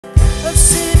of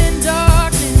sin and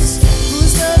darkness,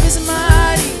 whose love is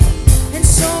mighty and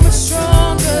so much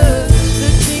stronger.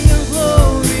 The King of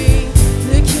glory,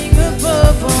 the King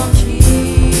above all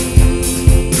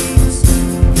kings,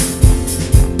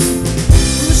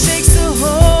 who shakes the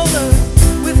whole earth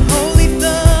with holy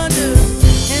thunder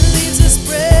and leaves us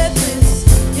breathless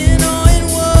in awe and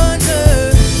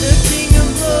wonder. The King of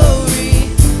glory,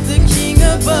 the King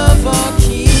above all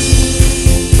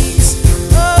kings.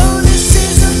 Oh, this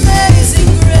is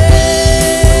amazing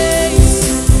grace.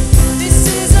 This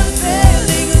is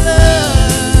unfailing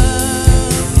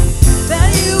love, that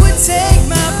you would take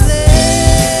my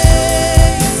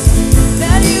place,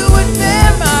 that you would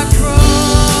bear my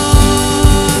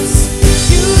cross.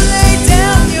 You laid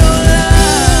down your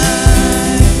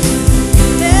life,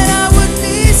 that I would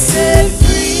be set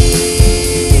free.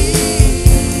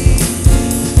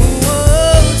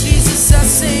 Oh, Jesus, I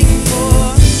sing for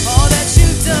all that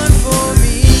you've done for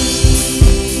me.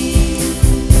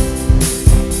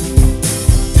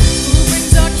 Who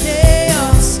brings our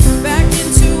chaos back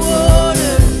into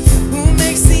order? Who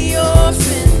makes the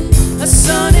orphan a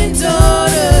son and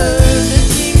daughter? The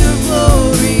King of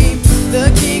glory, the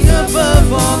King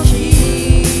above all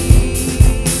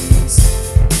kings,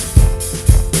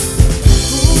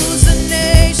 who rules the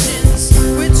nations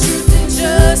with truth and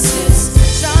justice,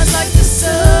 shines like the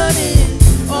sun in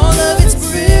all of its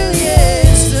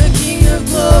brilliance. The King of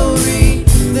glory,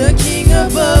 the King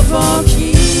above all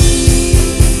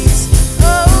kings.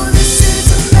 Oh, this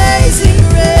is amazing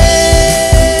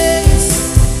grace.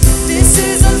 This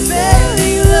is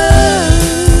unfailing love,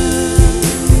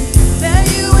 that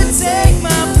you would take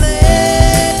my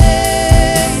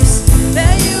place,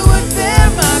 that you would bear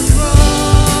my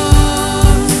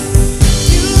cross.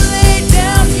 You laid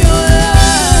down your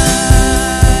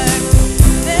life,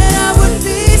 that I would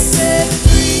be set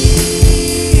free.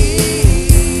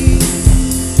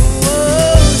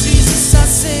 Oh, Jesus, I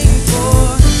sing for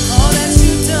all that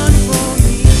you've done for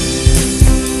me.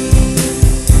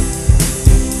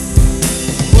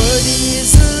 Worthy is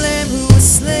the Lamb who was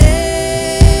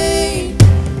slain.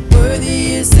 Worthy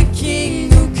is the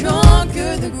King who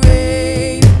conquered the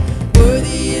grave.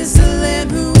 Worthy is the Lamb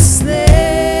who was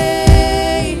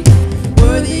slain.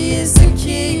 Worthy is the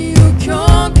King who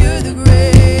conquered the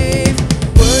grave.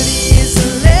 Worthy is the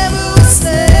Lamb who was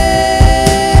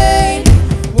slain.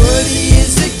 Worthy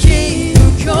is the King who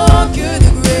conquered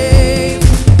the grave.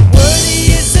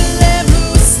 Worthy is the Lamb who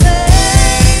was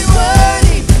slain.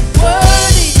 Worthy,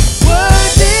 worthy,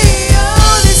 worthy.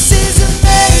 Oh, this is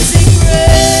amazing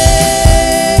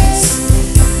grace.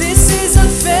 This is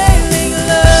unfailing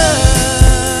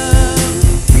love,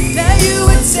 that you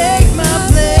would take my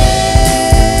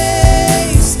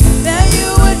place, that you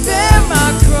would bear my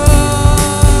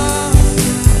cross.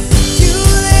 You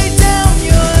laid down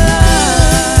your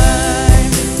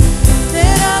life,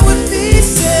 that I would be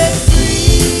set free.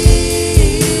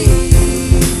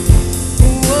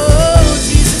 Oh,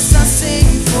 Jesus, I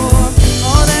sing for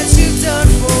all that you've done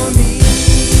for me.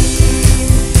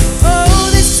 Oh,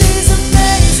 this is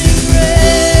amazing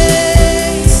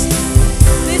grace.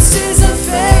 This is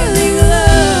unfailing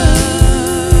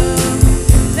love,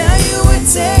 that you would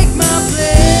take my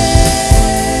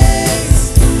place,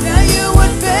 that you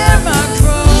would bear my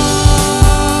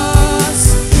cross.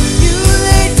 You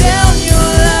laid down your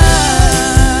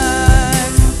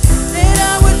life, that I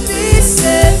would be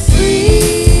set free.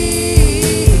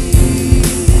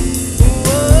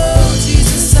 Oh,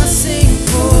 Jesus, I sing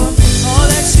for all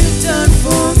that you've done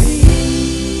for me.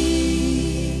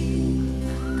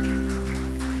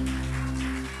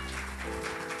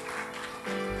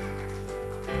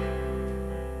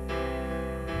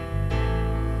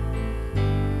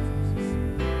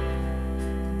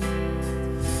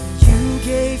 You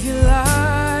gave your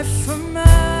life for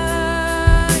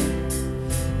mine,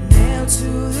 nailed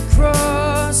to the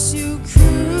cross you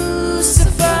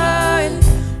crucified.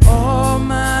 All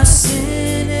my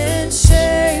sin and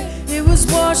shame, it was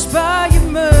washed by your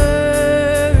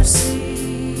mercy.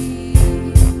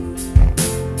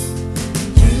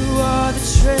 You are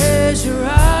the treasure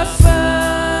I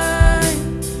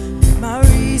find, my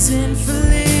reason for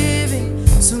living.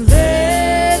 So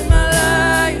let my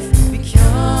life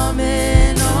become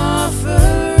an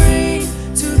offering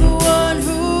to the one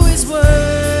who is worthy.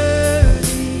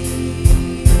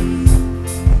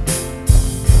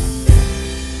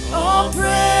 All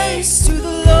praise to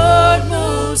the Lord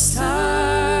Most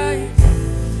High.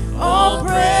 All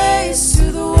praise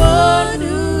to the one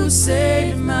who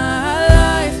saved my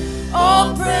life.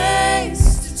 All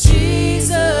praise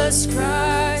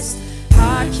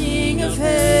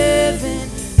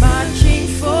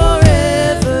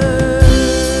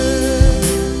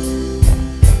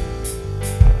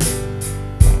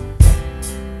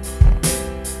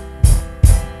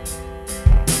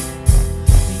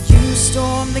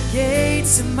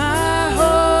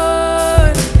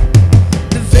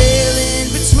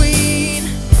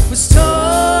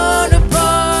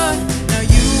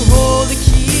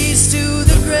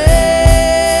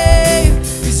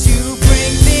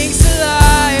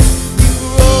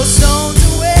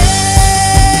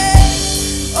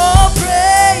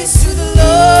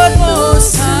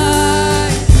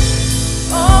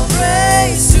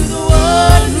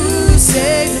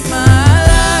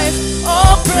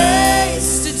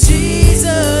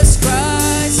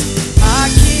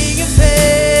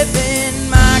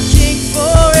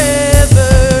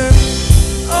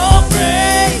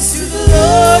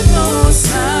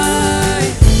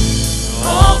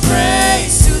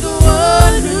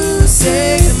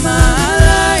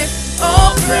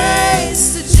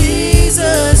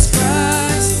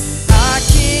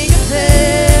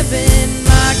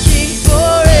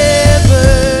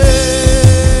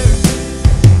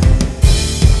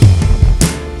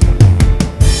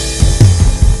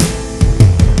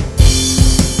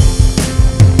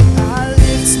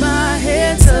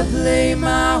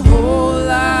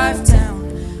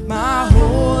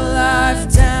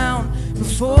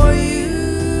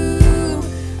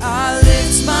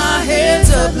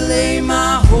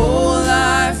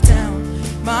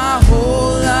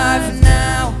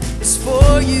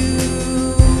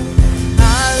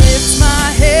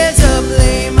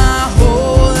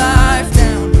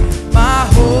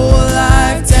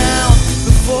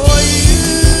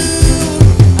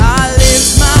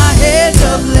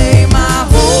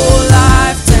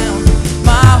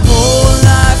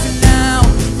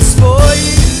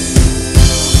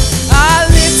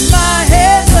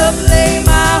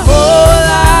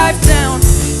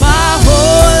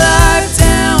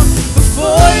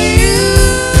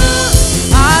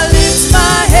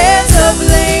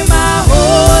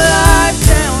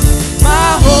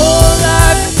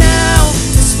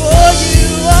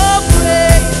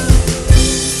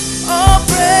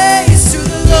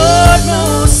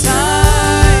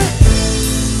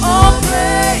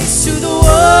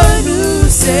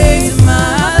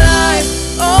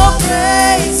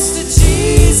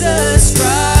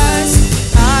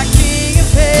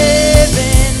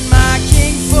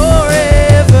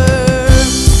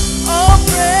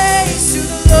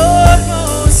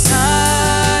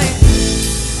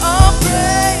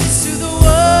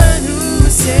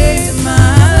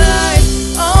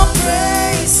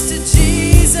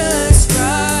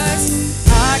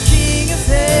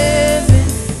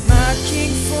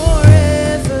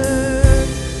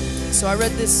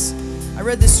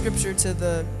read this scripture to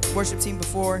the worship team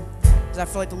before, because I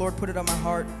feel like the Lord put it on my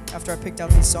heart after I picked out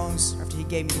these songs, after He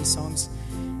gave me these songs.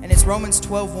 And it's Romans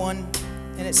 12:1,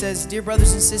 and it says, "Dear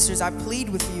brothers and sisters, I plead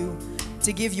with you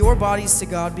to give your bodies to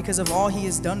God because of all He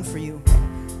has done for you.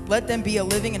 Let them be a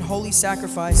living and holy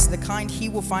sacrifice, the kind He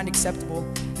will find acceptable.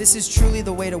 This is truly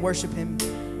the way to worship Him."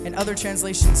 And other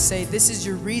translations say, this is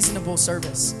your reasonable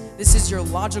service. This is your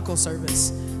logical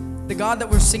service. The God that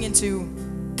we're singing to,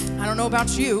 I don't know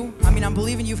about you. I mean, I'm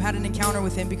believing you've had an encounter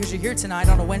with Him because you're here tonight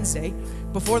on a Wednesday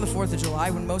before the 4th of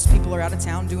July when most people are out of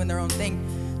town doing their own thing.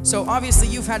 So obviously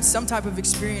you've had some type of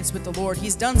experience with the Lord.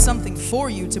 He's done something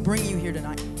for you to bring you here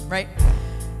tonight, right?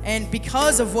 And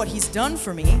because of what He's done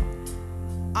for me,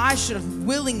 I should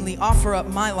willingly offer up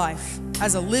my life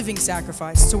as a living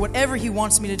sacrifice to whatever He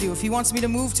wants me to do. If He wants me to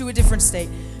move to a different state,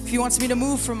 if He wants me to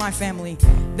move from my family,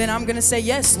 then I'm going to say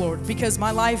yes, Lord, because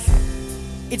my life,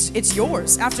 it's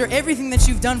yours. After everything that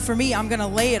you've done for me, I'm going to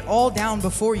lay it all down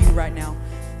before you right now.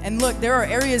 And look, there are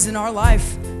areas in our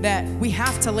life that we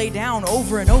have to lay down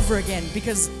over and over again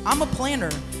because I'm a planner.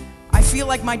 I feel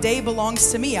like my day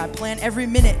belongs to me. I plan every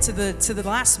minute to the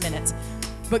last minute.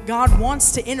 But God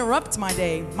wants to interrupt my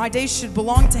day. My day should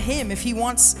belong to Him. If He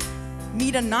wants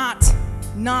me to not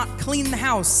clean the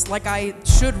house like I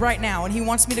should right now, and He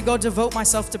wants me to go devote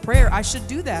myself to prayer, I should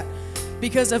do that.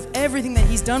 Because of everything that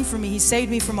He's done for me, He saved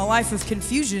me from a life of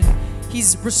confusion.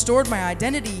 He's restored my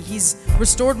identity. He's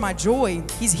restored my joy.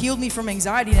 He's healed me from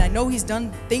anxiety, and I know He's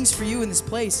done things for you in this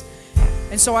place.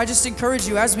 And so I just encourage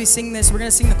you, as we sing this, we're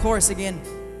going to sing the chorus again.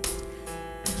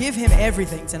 Give Him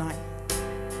everything tonight.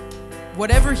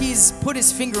 Whatever He's put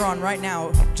His finger on right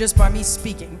now, just by me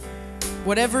speaking,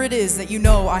 whatever it is that you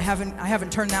know I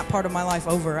haven't turned that part of my life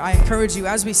over, I encourage you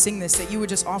as we sing this that you would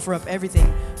just offer up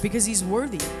everything because He's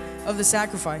worthy of the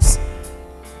sacrifice.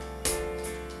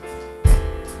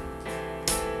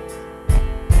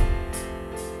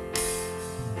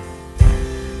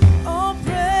 All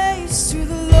praise to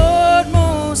the Lord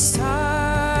Most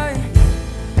High.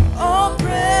 All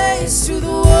praise to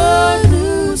the one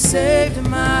who saved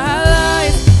my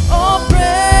life. All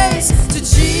praise to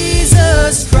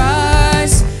Jesus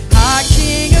Christ, our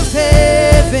King of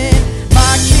heaven,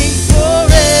 my King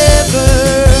forever.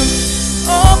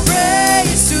 All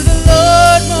praise to the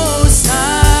Lord Most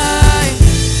High.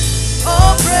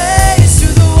 All praise to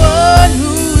the one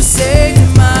who saved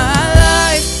my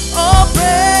life. All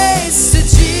praise to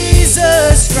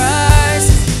Jesus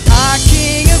Christ, our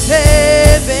King of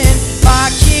heaven, my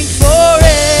King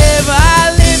forever.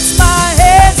 I lift my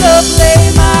hands up,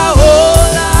 lay my whole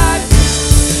life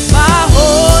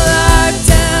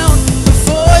down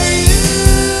before you.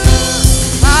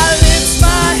 I lift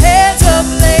my hands up,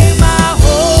 lay my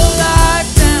whole life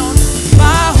down.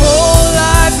 My whole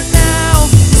life now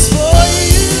is for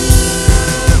you.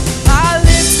 I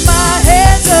lift my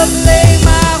hands up, lay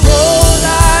my whole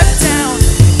life down.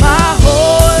 My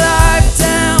whole life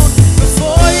down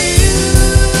before you.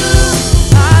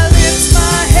 I lift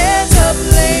my hands up,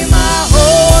 lay my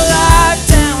whole life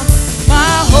down.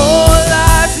 My whole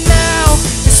life now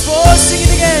is for, sing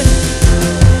it again.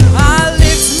 I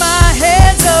lift my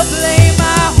hands up, lay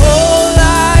my whole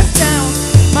life down.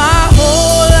 My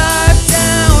whole life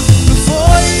down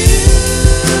before you.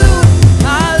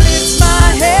 I lift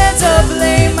my hands up,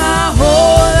 lay my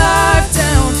whole life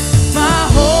down. My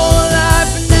whole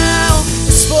life now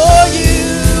is for you.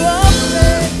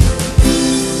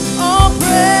 All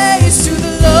praise to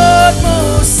the Lord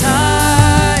Most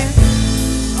High.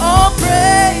 All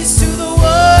praise to the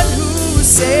one who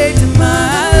saved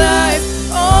my life.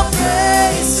 All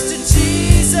praise to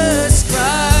Jesus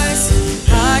Christ,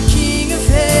 our King of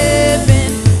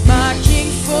heaven, my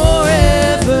King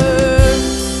forever.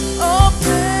 All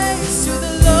praise to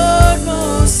the Lord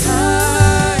Most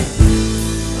High.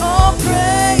 All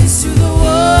praise to the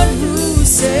one who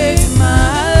saved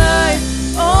my life.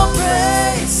 All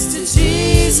praise to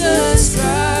Jesus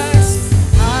Christ,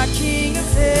 our King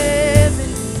of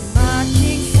heaven, my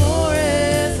King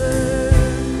forever.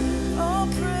 All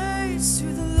praise to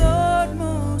the Lord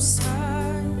Most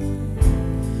High.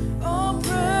 All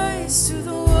praise to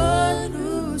the one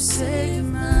who saved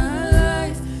my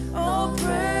life. All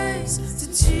praise to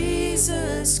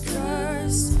Jesus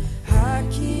Christ, our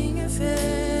King of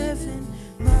heaven,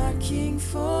 my King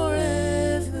forever.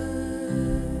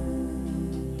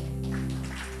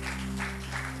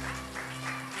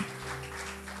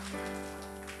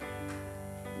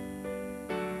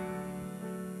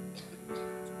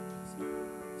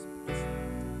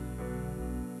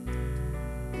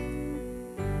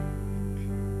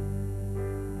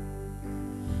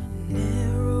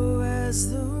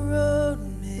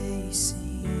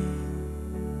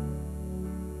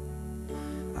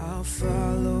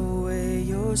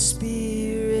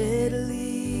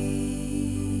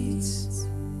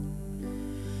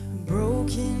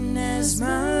 broken as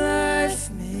my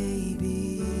life may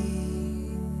be,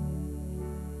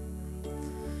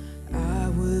 I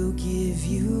will give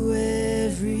you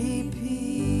every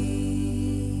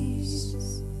piece.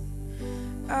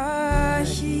 I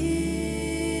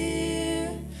hear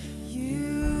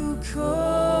you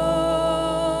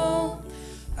call.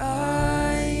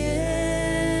 I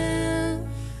am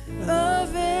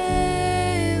available.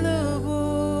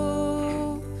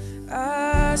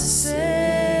 I say,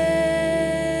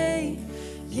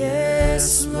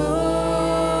 yes, Lord,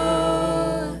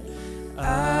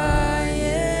 I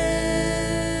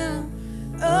am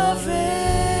available.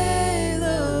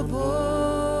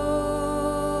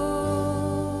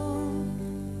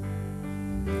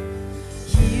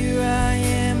 Here I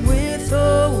am with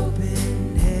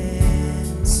open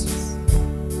hands,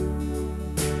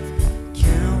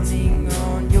 counting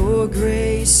on your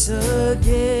grace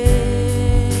again.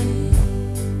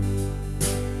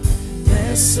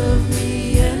 Less of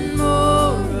me and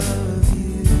more of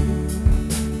you.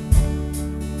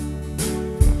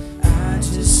 I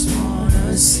just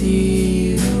wanna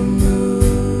see you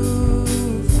move.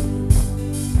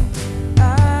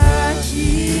 I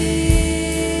hear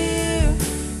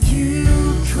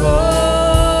you call.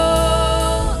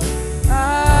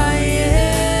 I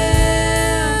am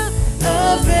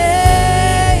available.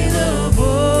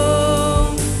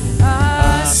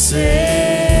 I say,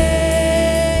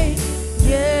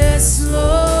 yes,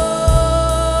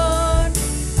 Lord,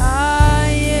 I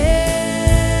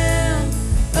am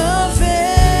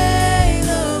available.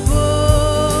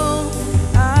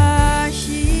 I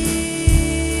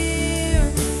hear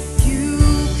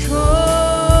you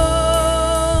call.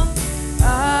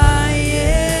 I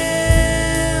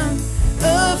am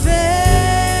available.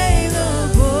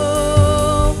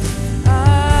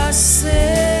 I say,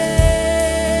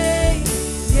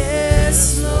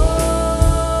 yes, Lord,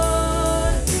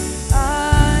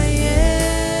 I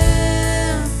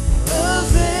am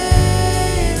available.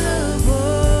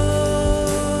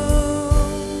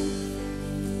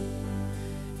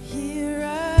 Here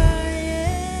I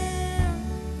am,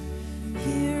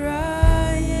 here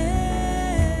I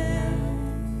am.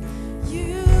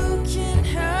 You can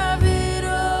have it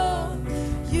all,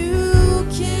 you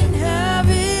can have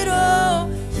it all.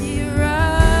 Here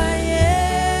I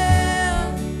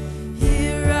am,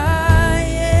 here I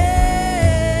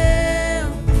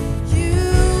am.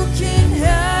 You can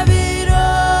have it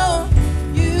all,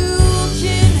 you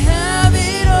can have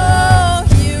it all.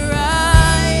 Here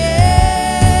I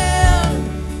am,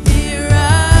 here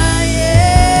I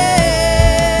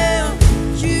am.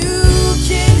 You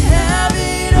can have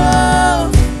it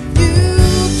all, you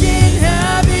can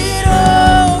have it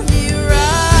all. Here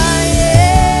I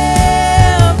am,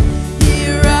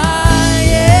 here I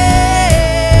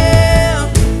am.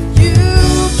 You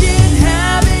can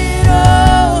have it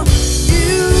all,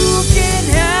 you can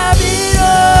have it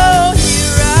all.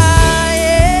 Here I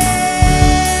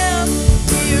am,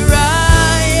 here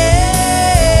I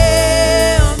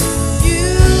am. You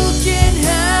can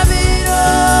have it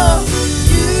all,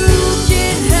 you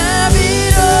can have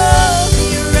it all.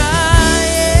 Here I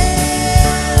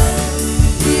am,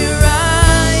 here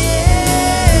I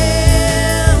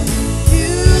am.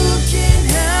 You can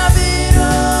have it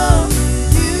all,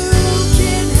 you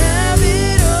can have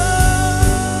it all.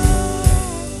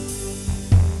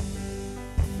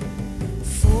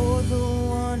 For the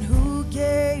one who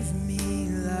gave me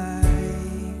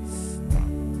life,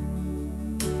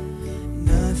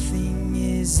 nothing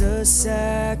is a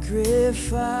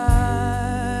sacrifice.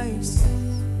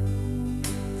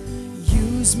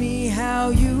 Use me how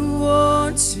you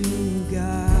want to,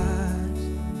 God.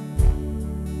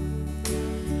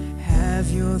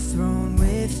 Have your throne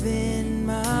within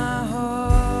my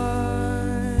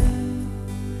heart.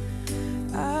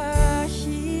 I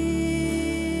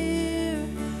hear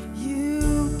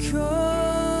you call.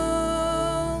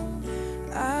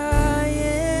 I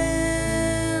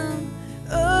am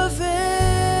available.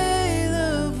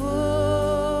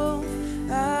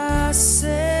 I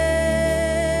say,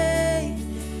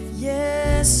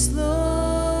 yes,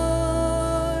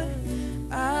 Lord,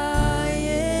 I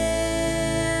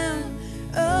am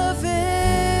available.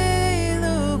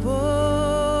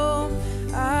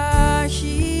 I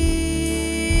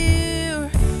hear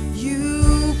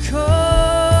you call.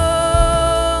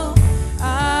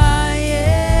 I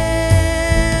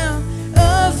am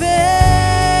available.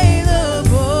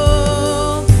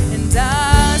 And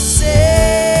I say,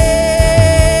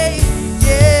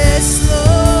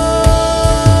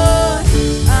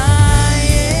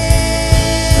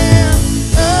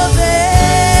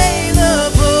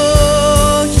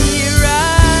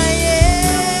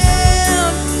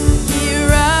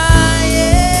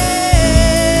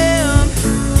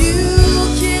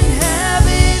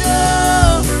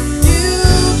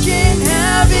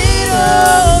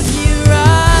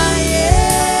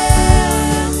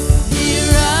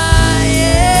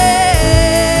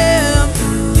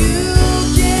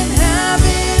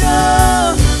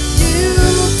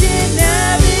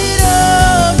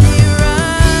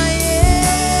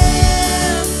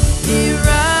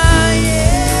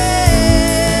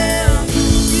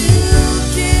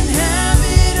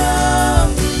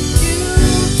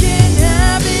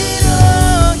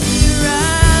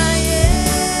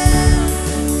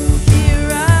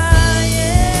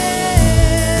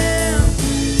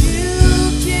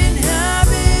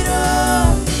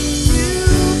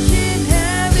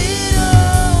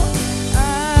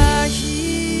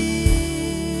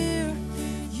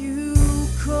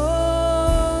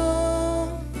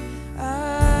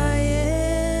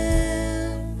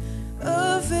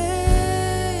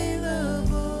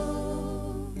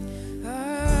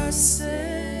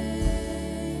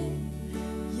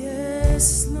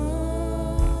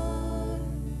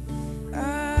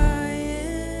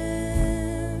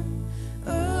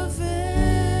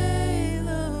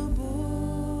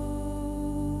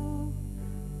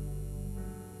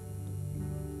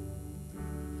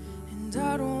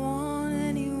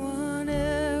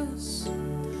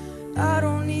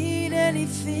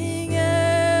 anything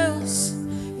else,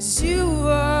 'cause you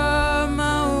are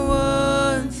my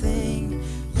one thing.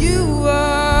 You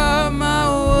are my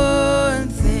one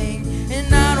thing,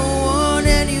 and I don't want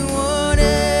anyone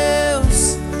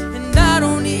else, and I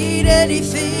don't need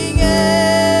anything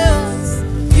else.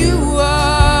 You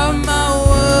are my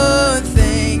one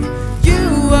thing.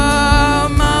 You are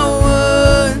my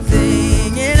one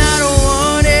thing, and I don't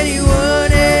want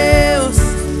anyone else,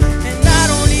 and I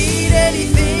don't need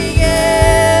anything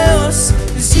else,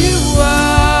 'cause you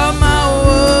are my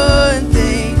one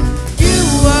thing. You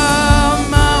are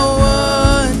my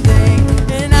one thing,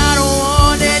 and I don't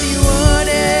want anyone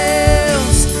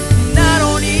else, and I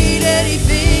don't need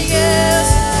anything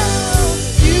else.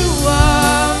 You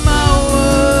are my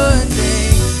one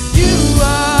thing. You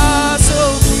are, so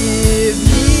give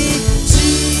me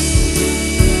Jesus.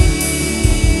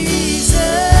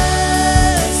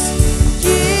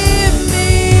 Give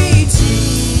me Jesus.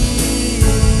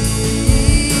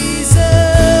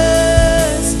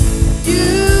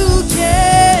 You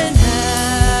can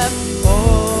have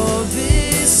all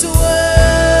this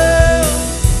world.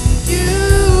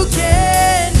 You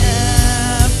can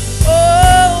have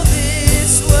all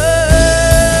this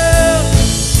world.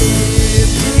 Give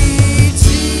me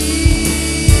Jesus.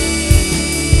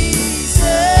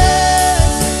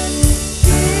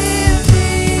 Give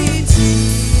me Jesus.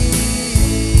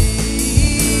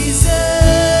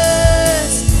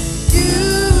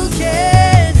 You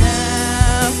can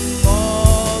have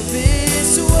all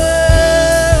this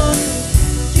world.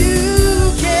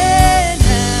 You can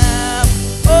have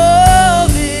all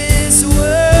this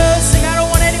world. Sing, I don't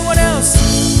want anyone else.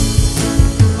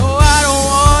 Oh, I don't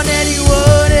want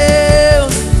anyone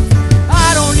else.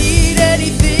 I don't need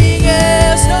anything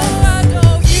else. No, I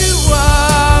don't. You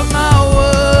are my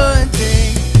one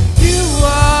thing. You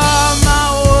are my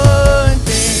one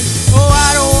thing. Oh,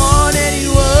 I don't want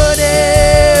anyone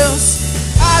else.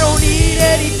 I don't need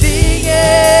anything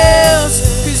else,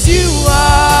 'cause you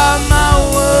are my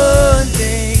one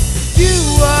thing. You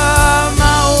are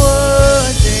my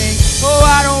one thing. Oh,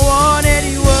 I don't want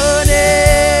anyone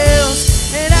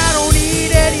else, and I don't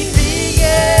need anything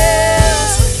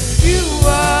else. You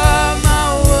are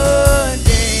my one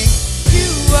thing. You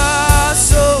are,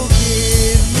 so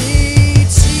give me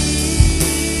Jesus.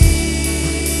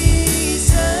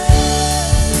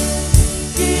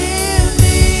 Give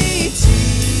me Jesus.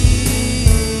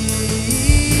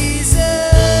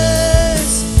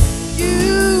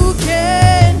 You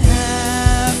can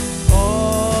have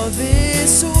all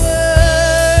this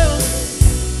world.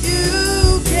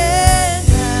 You can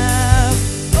have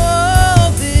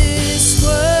all this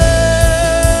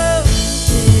world.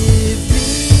 Give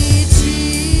me Jesus.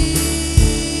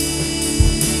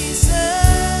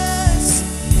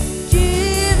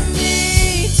 Give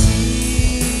me Jesus.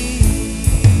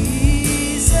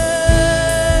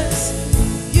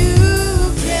 You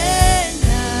can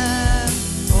have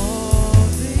all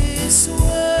this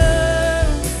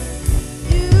world.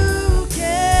 You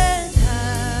can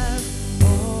have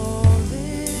all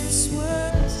this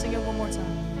world. Sing it one more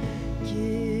time.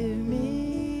 Give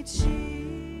me Jesus.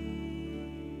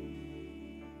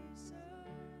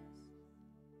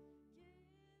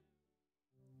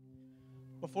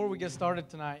 Before we get started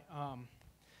tonight,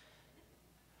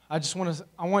 I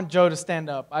want Joe to stand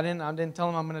up. I didn't tell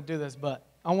him I'm going to do this, but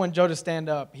I want Joe to stand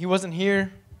up. He wasn't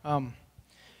here.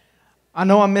 I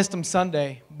know I missed him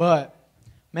Sunday, but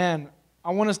man,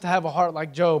 I want us to have a heart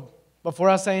like Job. Before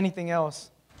I say anything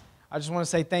else, I just want to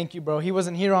say thank you, bro. He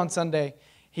wasn't here on Sunday.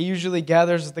 He usually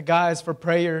gathers the guys for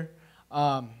prayer.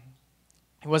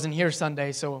 He wasn't here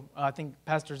Sunday, so I think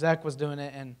Pastor Zach was doing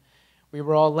it, and we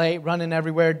were all late, running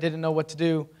everywhere, didn't know what to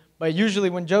do. But usually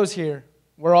when Joe's here,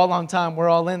 we're all on time, we're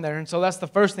all in there, and so that's the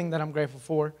first thing that I'm grateful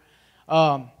for.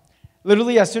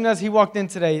 Literally, as soon as he walked in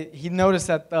today, he noticed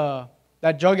that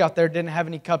that jug out there didn't have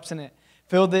any cups in it.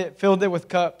 Filled it with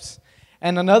cups.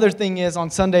 And another thing is,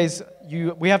 on Sundays,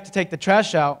 we have to take the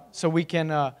trash out so it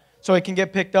can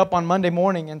get picked up on Monday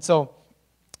morning. And so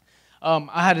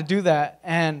I had to do that.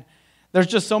 And there's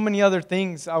just so many other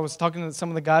things. I was talking to some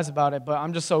of the guys about it, but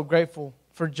I'm just so grateful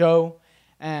for Joe.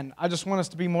 And I just want us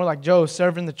to be more like Joe,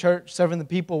 serving the church, serving the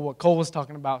people, what Cole was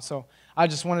talking about. So I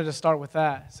just wanted to start with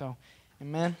that. So,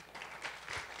 amen.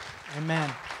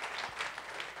 Amen.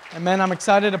 Amen. I'm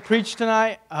excited to preach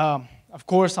tonight. Of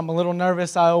course, I'm a little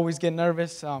nervous. I always get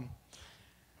nervous.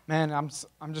 Man, I'm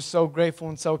just so grateful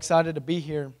and so excited to be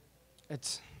here.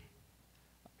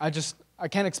 I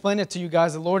can't explain it to you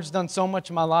guys. The Lord's done so much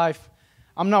in my life.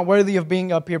 I'm not worthy of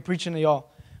being up here preaching to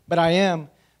y'all, but I am,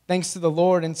 thanks to the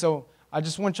Lord. And so I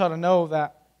just want y'all to know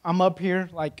that I'm up here,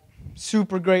 like,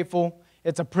 super grateful.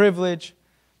 It's a privilege.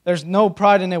 There's no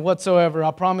pride in it whatsoever,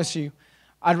 I promise you.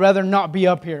 I'd rather not be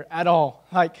up here at all.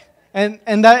 And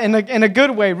that in a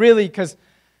good way, really, because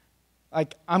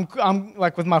I'm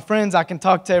like with my friends, I can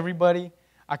talk to everybody.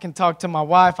 I can talk to my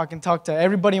wife. I can talk to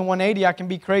everybody in 180. I can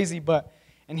be crazy, but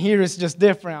in here it's just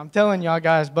different. I'm telling y'all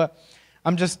guys, but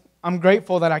I'm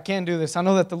grateful that I can do this. I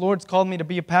know that the Lord's called me to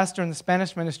be a pastor in the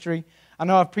Spanish ministry. I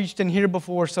know I've preached in here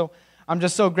before, so I'm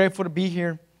just so grateful to be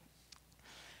here.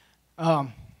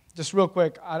 Just real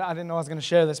quick, I didn't know I was going to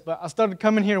share this, but I started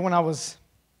coming here when I was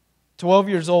 12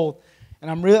 years old,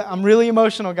 and I'm really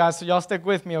emotional, guys, so y'all stick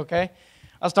with me, okay?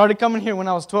 I started coming here when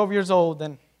I was 12 years old,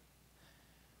 and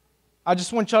I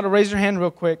just want y'all to raise your hand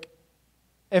real quick.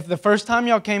 If the first time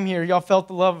y'all came here, y'all felt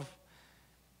the love,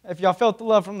 if y'all felt the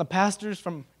love from the pastors,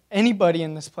 from anybody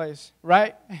in this place,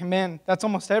 right? Amen. That's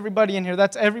almost everybody in here.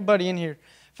 That's everybody in here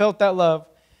felt that love.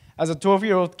 As a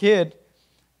 12-year-old kid,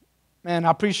 man,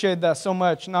 I appreciate that so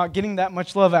much. Not getting that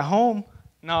much love at home,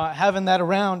 not having that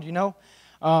around, you know.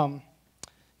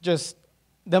 Just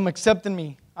them accepting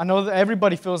me. I know that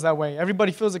everybody feels that way.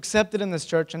 Everybody feels accepted in this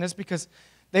church, and it's because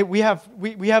we have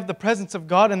the presence of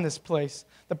God in this place.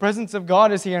 The presence of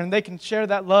God is here, and they can share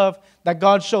that love that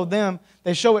God showed them.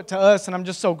 They show it to us, and I'm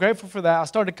just so grateful for that. I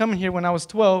started coming here when I was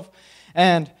 12,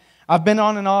 and I've been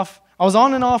on and off. I was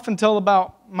on and off until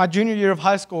about my junior year of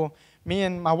high school. Me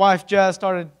and my wife, Jazz,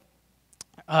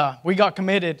 we got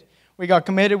committed.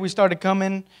 We started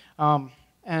coming,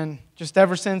 and just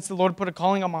ever since the Lord put a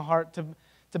calling on my heart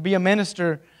to be a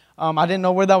minister, I didn't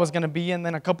know where that was going to be. And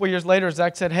then a couple years later,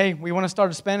 Zach said, hey, we want to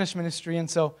start a Spanish ministry. And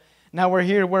so now we're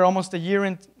here. We're almost a year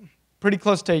in, pretty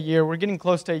close to a year. We're getting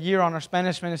close to a year on our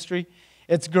Spanish ministry.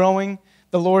 It's growing.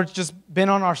 The Lord's just been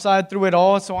on our side through it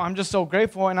all. So I'm just so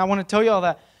grateful. And I want to tell you all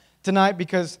that tonight,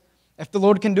 because if the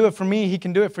Lord can do it for me, He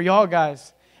can do it for y'all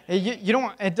guys. You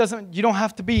don't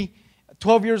have to be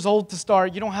 12 years old to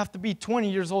start. You don't have to be 20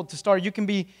 years old to start. You can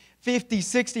be 50,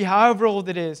 60, however old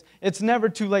it is. It's never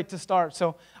too late to start.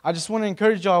 So I just want to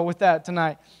encourage y'all with that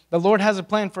tonight. The Lord has a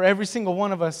plan for every single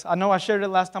one of us. I know I shared it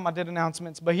last time I did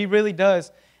announcements, but He really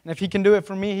does. And if He can do it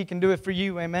for me, He can do it for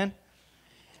you. Amen?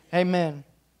 Amen.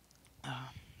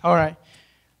 All right.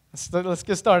 Let's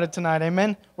get started tonight.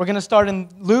 Amen? We're going to start in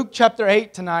Luke chapter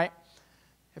 8 tonight.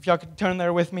 If y'all could turn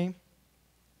there with me.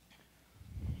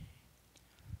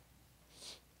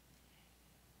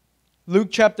 Luke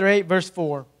chapter 8, verse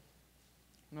 4.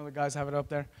 I know the guys have it up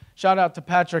there. Shout out to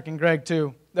Patrick and Greg,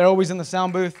 too. They're always in the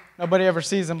sound booth. Nobody ever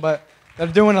sees them, but they're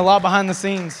doing a lot behind the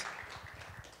scenes.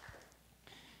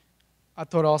 I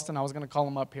told Austin I was going to call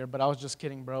him up here, but I was just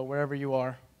kidding, bro, wherever you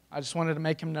are. I just wanted to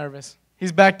make him nervous.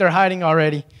 He's back there hiding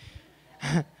already.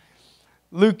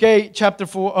 Luke 8,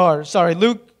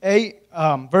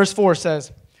 verse 4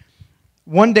 says,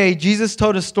 one day Jesus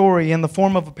told a story in the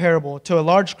form of a parable to a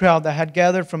large crowd that had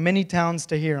gathered from many towns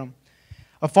to hear him.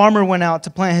 A farmer went out to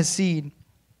plant his seed.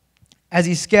 As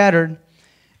he scattered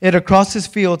it across his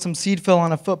field, some seed fell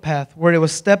on a footpath, where it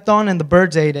was stepped on and the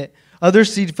birds ate it. Other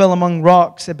seed fell among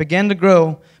rocks. It began to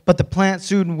grow, but the plant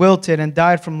soon wilted and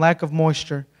died from lack of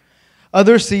moisture.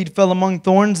 Other seed fell among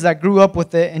thorns that grew up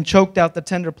with it and choked out the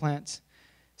tender plants.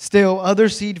 Still, other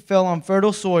seed fell on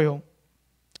fertile soil.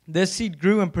 This seed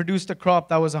grew and produced a crop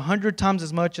that was 100 times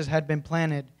as much as had been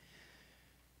planted.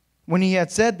 When he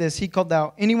had said this, he called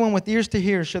out, anyone with ears to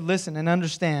hear should listen and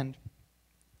understand.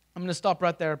 I'm going to stop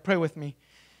right there. Pray with me.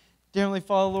 Dear Heavenly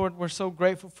Father, Lord, we're so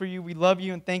grateful for you. We love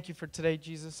you and thank you for today,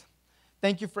 Jesus.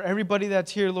 Thank you for everybody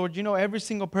that's here, Lord. You know every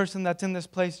single person that's in this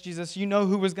place, Jesus. You know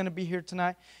who was going to be here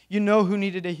tonight. You know who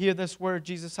needed to hear this word,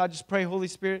 Jesus. I just pray, Holy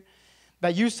Spirit,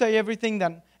 that you say everything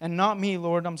that, and not me,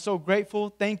 Lord. I'm so grateful.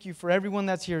 Thank you for everyone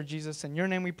that's here, Jesus. In your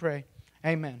name we pray.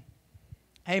 Amen.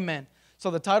 Amen. So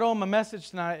the title of my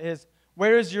message tonight is,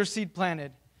 Where is Your Seed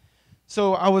Planted?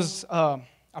 So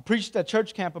I preached at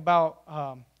church camp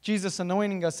about Jesus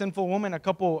anointing a sinful woman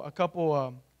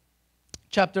one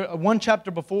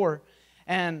chapter before.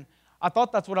 And I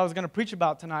thought that's what I was going to preach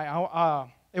about tonight.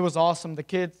 It was awesome.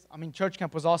 Church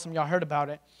camp was awesome. Y'all heard about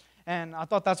it. And I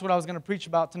thought that's what I was going to preach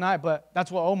about tonight, but that's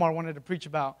what Omar wanted to preach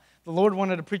about. The Lord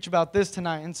wanted to preach about this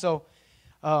tonight. And so,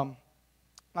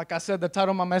 like I said, the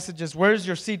title of my message is, Where's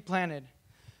Your Seed Planted?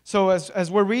 So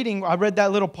as we're reading, I read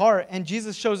that little part, and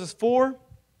Jesus shows us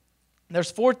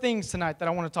there's four things tonight that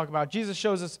I want to talk about. Jesus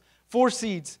shows us 4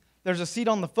 seeds. There's a seed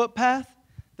on the footpath,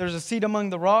 there's a seed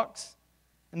among the rocks,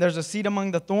 and there's a seed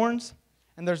among the thorns,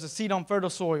 and there's a seed on fertile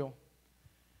soil.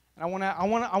 And I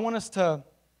want us to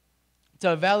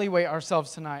evaluate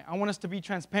ourselves tonight. I want us to be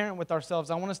transparent with ourselves.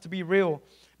 I want us to be real,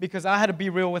 because I had to be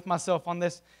real with myself on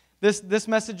this. This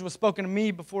message was spoken to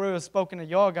me before it was spoken to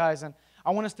y'all guys, and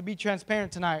I want us to be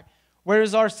transparent tonight. Where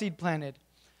is our seed planted?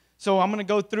 So I'm going to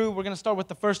go through. We're going to start with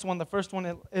the first one. The first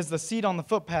one is the seed on the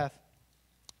footpath.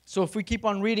 So if we keep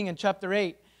on reading in chapter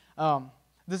 8,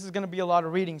 this is going to be a lot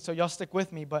of reading, so y'all stick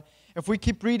with me. But if we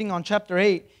keep reading on chapter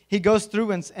 8, he goes through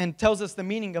and tells us the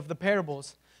meaning of the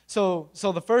parables. So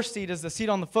the first seed is the seed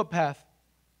on the footpath.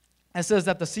 It says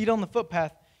that the seed on the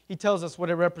footpath, he tells us what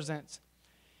it represents.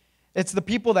 It's the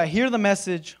people that hear the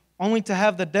message only to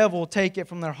have the devil take it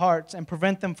from their hearts and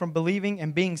prevent them from believing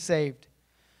and being saved.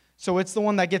 So it's the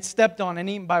one that gets stepped on and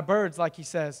eaten by birds, like he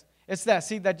says. It's that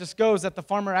seed that just goes, that the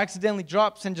farmer accidentally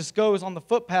drops and just goes on the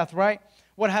footpath, right?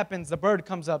 What happens? The bird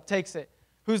comes up, takes it.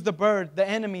 Who's the bird? The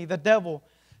enemy, the devil.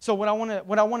 So what I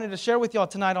wanted to share with y'all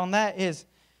tonight on that is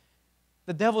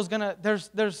the devil's gonna,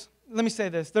 let me say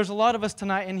this. There's a lot of us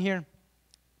tonight in here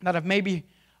that have maybe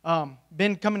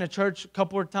been coming to church a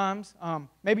couple of times.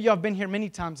 Maybe y'all have been here many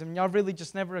times and y'all really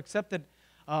just never accepted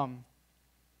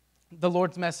the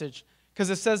Lord's message. Because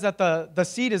it says that the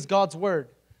seed is God's word.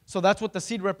 So that's what the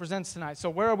seed represents tonight. So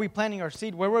where are we planting our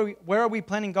seed? Where are we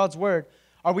planting God's word?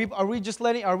 Are we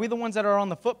the ones that are on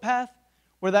the footpath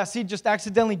where that seed just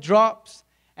accidentally drops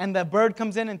and the bird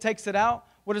comes in and takes it out?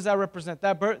 What does that represent?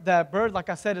 That bird, like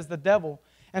I said, is the devil.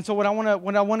 And so what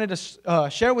I wanted to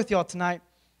share with y'all tonight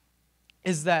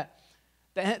is that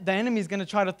the enemy is going to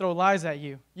try to throw lies at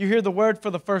you. You hear the word for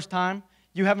the first time.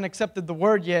 You haven't accepted the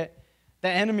word yet. The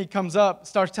enemy comes up,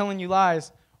 starts telling you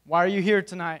lies. Why are you here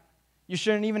tonight? You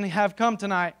shouldn't even have come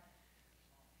tonight.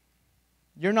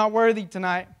 You're not worthy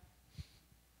tonight.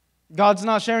 God's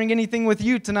not sharing anything with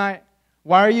you tonight.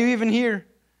 Why are you even here?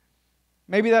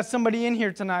 Maybe that's somebody in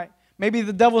here tonight. Maybe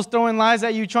the devil's throwing lies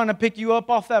at you, trying to pick you up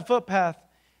off that footpath.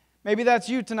 Maybe that's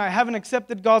you tonight. Haven't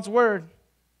accepted God's word.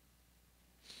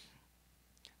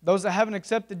 Those that haven't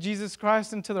accepted Jesus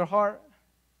Christ into their heart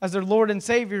as their Lord and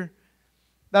Savior,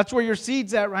 that's where your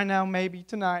seed's at right now, maybe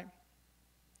tonight.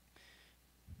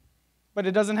 But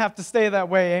it doesn't have to stay that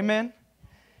way. Amen?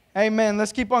 Amen.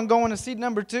 Let's keep on going to seed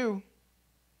number 2.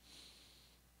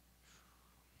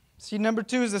 Seed number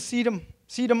 2 is a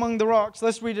seed among the rocks.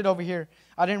 Let's read it over here.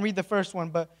 I didn't read the first one,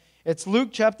 but it's Luke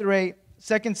chapter 8.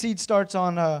 Second seed starts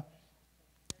on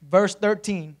verse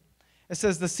 13. It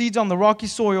says, the seeds on the rocky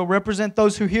soil represent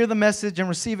those who hear the message and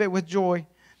receive it with joy.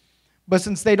 But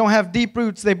since they don't have deep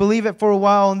roots, they believe it for a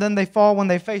while, and then they fall when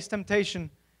they face temptation.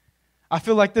 I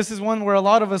feel like this is one where a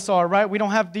lot of us are, right? We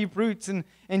don't have deep roots in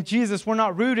Jesus. We're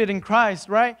not rooted in Christ,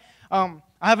 right? I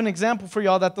have an example for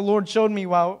y'all that the Lord showed me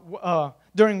while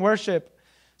during worship.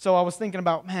 So I was thinking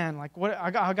about, man, like what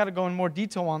I got to go in more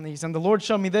detail on these. And the Lord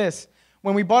showed me this.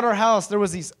 When we bought our house, there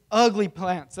was these ugly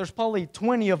plants. There's probably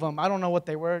 20 of them. I don't know what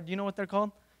they were. Do you know what they're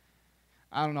called?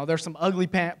 I don't know. There's some ugly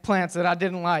plants that I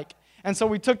didn't like. And so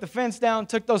we took the fence down,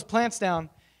 took those plants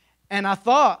down, and I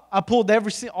thought I pulled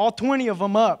all 20 of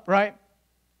them up, right?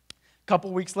 A couple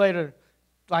weeks later,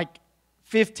 like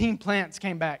 15 plants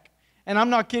came back. And I'm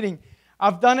not kidding.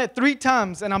 I've done it 3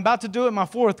 times, and I'm about to do it my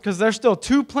 4th because there's still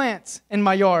 2 plants in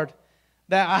my yard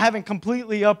that I haven't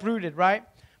completely uprooted, right?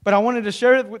 But I wanted to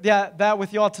share that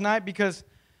with y'all tonight because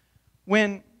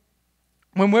when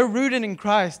we're rooted in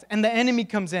Christ and the enemy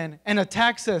comes in and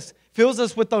attacks us, fills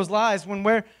us with those lies, when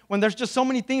there's just so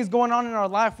many things going on in our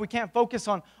life, we can't focus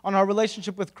on our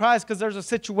relationship with Christ because there's a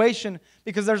situation,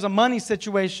 because there's a money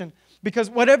situation, because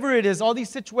whatever it is, all these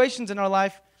situations in our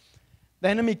life, the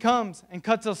enemy comes and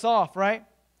cuts us off, right?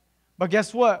 But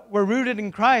guess what? We're rooted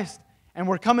in Christ and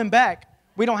we're coming back.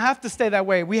 We don't have to stay that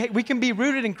way. We can be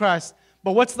rooted in Christ.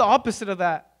 But what's the opposite of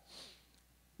that?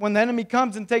 When the enemy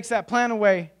comes and takes that plant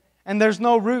away and there's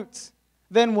no roots,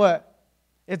 then what?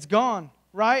 It's gone,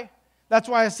 right? That's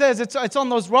why it says it's on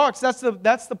those rocks. That's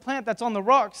the plant that's on the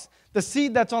rocks, the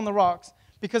seed that's on the rocks,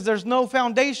 because there's no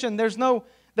foundation, there's no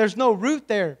root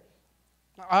there.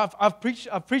 I've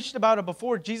preached about it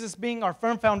before, Jesus being our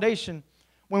firm foundation.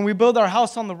 When we build our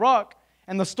house on the rock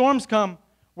and the storms come,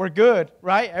 we're good,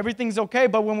 right? Everything's okay.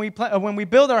 But when we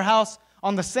build our house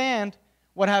on the sand,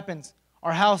 what happens?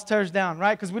 Our house tears down,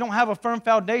 right? Because we don't have a firm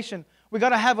foundation. We got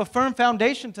to have a firm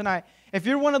foundation tonight. If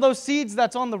you're one of those seeds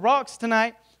that's on the rocks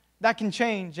tonight, that can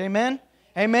change. Amen?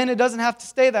 Amen. It doesn't have to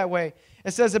stay that way.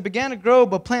 It says it began to grow,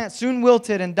 but plant soon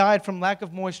wilted and died from lack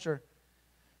of moisture.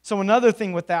 So another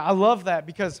thing with that, I love that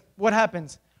because what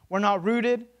happens? We're not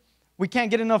rooted. We can't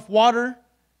get enough water.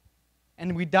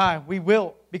 And we die. We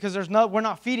wilt because we're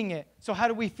not feeding it. So how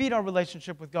do we feed our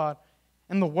relationship with God?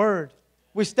 In the Word.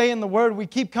 We stay in the Word. We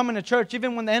keep coming to church.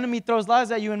 Even when the enemy throws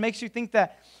lies at you and makes you think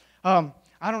that,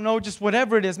 I don't know, just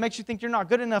whatever it is, makes you think you're not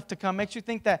good enough to come, makes you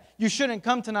think that you shouldn't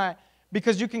come tonight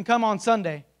because you can come on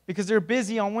Sunday, because they're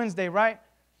busy on Wednesday, right?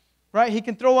 Right? He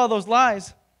can throw all those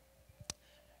lies.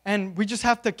 And we just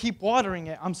have to keep watering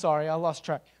it. I'm sorry, I lost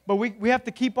track. But we have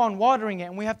to keep on watering it,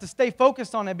 and we have to stay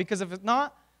focused on it, because if it's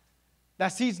not, that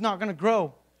seed's not going to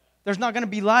grow. There's not going to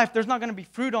be life. There's not going to be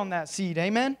fruit on that seed.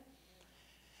 Amen?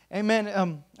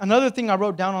 Amen. Another thing I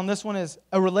wrote down on this one is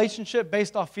a relationship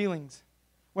based off feelings.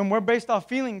 When we're based off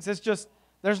feelings, it's just,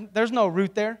 there's no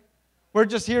root there. We're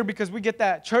just here because we get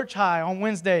that church high on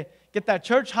Wednesday, get that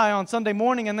church high on Sunday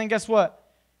morning, and then guess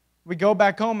what? We go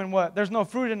back home and what? There's no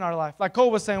fruit in our life. Like Cole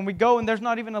was saying, we go and there's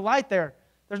not even a light there.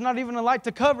 There's not even a light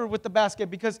to cover with the basket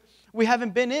because we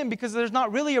haven't been in, because there's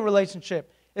not really a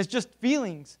relationship. It's just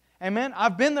feelings. Amen?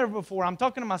 I've been there before. I'm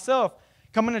talking to myself.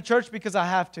 Coming to church because I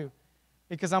have to,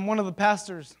 because I'm one of the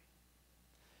pastors.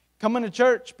 Coming to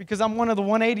church because I'm one of the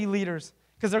 180 leaders,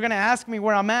 because they're going to ask me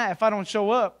where I'm at if I don't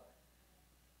show up.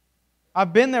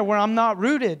 I've been there where I'm not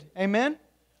rooted. Amen?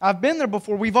 I've been there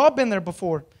before. We've all been there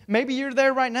before. Maybe you're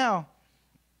there right now.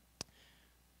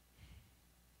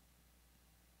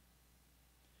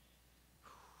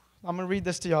 I'm going to read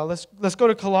this to y'all. Let's go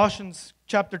to Colossians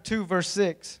chapter 2, verse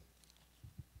 6.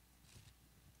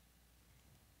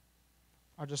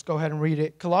 I'll just go ahead and read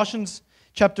it. Colossians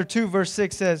chapter 2, verse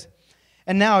 6 says,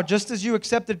 "And now, just as you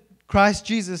accepted Christ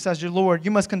Jesus as your Lord, you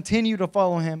must continue to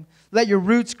follow Him. Let your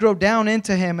roots grow down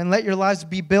into Him, and let your lives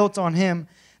be built on Him.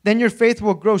 Then your faith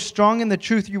will grow strong in the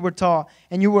truth you were taught,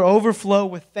 and you will overflow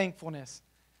with thankfulness."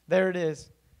 There it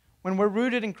is. When we're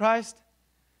rooted in Christ,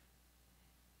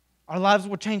 our lives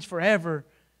will change forever.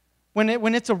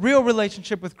 When it's a real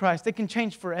relationship with Christ, it can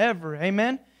change forever.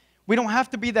 Amen? We don't have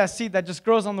to be that seed that just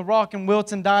grows on the rock and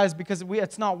wilts and dies because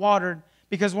it's not watered,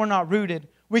 because we're not rooted.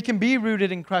 We can be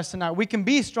rooted in Christ tonight. We can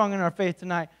be strong in our faith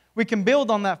tonight. We can build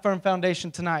on that firm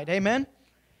foundation tonight. Amen?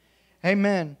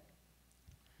 Amen.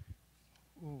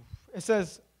 It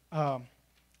says,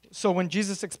 so when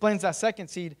Jesus explains that second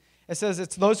seed, it says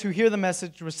it's those who hear the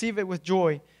message, receive it with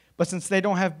joy, but since they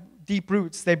don't have deep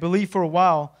roots, they believe for a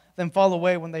while, then fall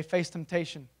away when they face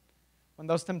temptation. When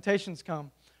those temptations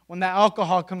come, when that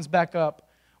alcohol comes back up,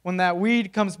 when that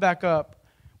weed comes back up,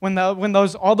 when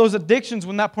all those addictions,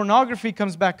 when that pornography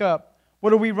comes back up,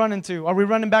 what are we running to? Are we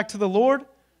running back to the Lord?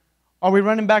 Are we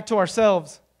running back to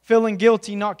ourselves, feeling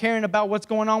guilty, not caring about what's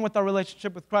going on with our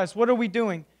relationship with Christ? What are we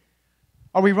doing?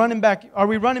 Are we running back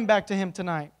to Him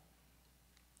tonight?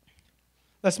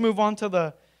 Let's move on to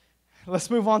the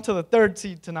third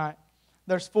seed tonight.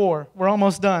 There's 4. We're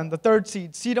almost done. The third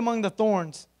seed among the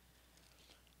thorns.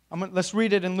 Let's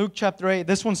read it in Luke chapter 8.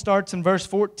 This one starts in verse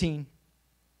 14.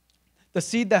 The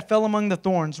seed that fell among the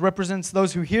thorns represents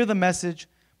those who hear the message,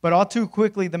 but all too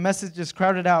quickly the message is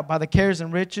crowded out by the cares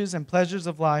and riches and pleasures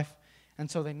of life, and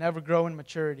so they never grow in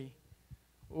maturity.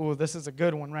 Ooh, this is a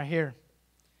good one right here.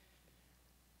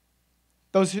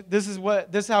 This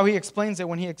is how he explains it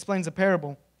when he explains a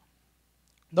parable.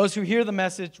 Those who hear the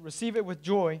message receive it with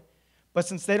joy, but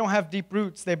since they don't have deep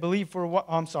roots, they believe for what?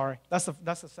 Oh, I'm sorry. That's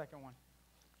the second one.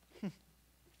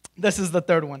 This is the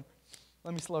third one.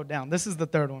 Let me slow down. This is the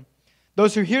third one.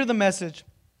 Those who hear the message,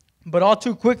 but all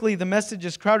too quickly the message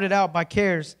is crowded out by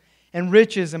cares and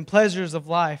riches and pleasures of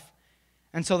life,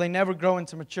 and so they never grow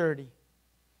into maturity.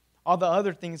 All the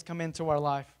other things come into our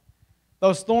life.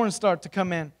 Those thorns start to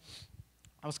come in.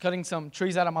 I was cutting some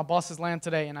trees out of my boss's land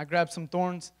today, and I grabbed some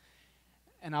thorns,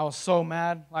 and I was so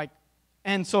mad.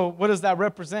 And so what does that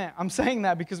represent? I'm saying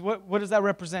that because what does that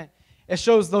represent? It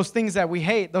shows those things that we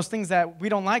hate, those things that we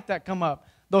don't like that come up.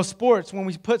 Those sports, when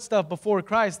we put stuff before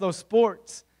Christ, those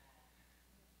sports.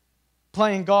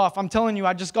 Playing golf. I'm telling you,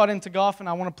 I just got into golf, and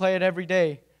I want to play it every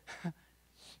day.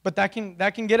 But that can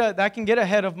get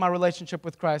ahead of my relationship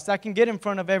with Christ. That can get in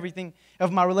front of everything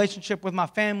of my relationship with my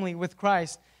family, with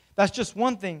Christ. That's just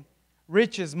one thing.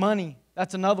 Riches, money,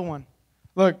 that's another one.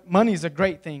 Look, money is a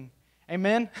great thing.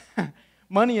 Amen?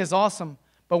 Money is awesome.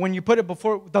 But when you put it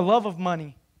before, the love of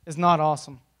money is not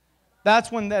awesome.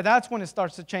 That's when it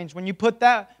starts to change. When you put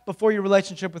that before your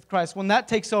relationship with Christ, when that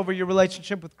takes over your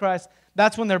relationship with Christ,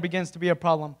 that's when there begins to be a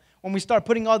problem. When we start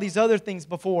putting all these other things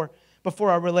before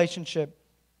our relationship.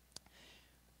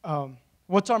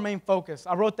 What's our main focus?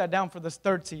 I wrote that down for this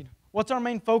third seed. What's our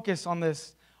main focus on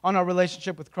this, on our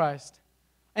relationship with Christ?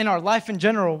 In our life in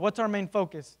general, what's our main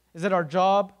focus? Is it our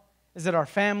job? Is it our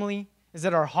family? Is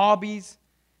it our hobbies?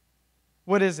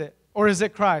 What is it? Or is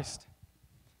it Christ?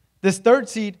 This third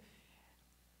seed,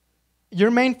 your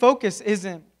main focus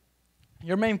isn't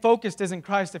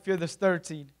Christ if you're this third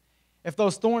seed. If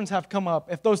those thorns have come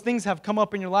up, if those things have come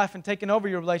up in your life and taken over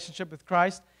your relationship with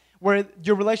Christ, where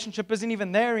your relationship isn't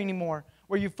even there anymore,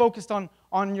 where you've focused on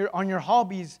your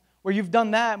hobbies, where you've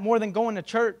done that more than going to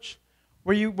church,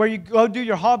 where you go do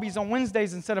your hobbies on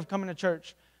Wednesdays instead of coming to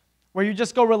church, where you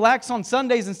just go relax on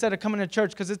Sundays instead of coming to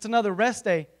church because it's another rest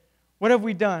day. What have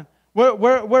we done?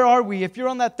 Where are we? If you're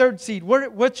on that third seed,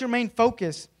 what's your main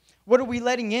focus? What are we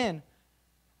letting in?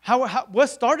 What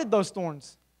started those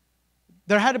thorns?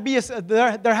 There had to be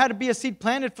a seed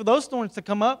planted for those thorns to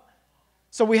come up.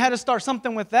 So we had to start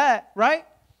something with that, right?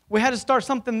 We had to start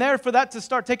something there for that to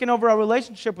start taking over our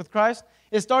relationship with Christ.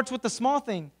 It starts with the small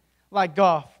thing, like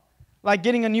golf, like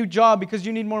getting a new job because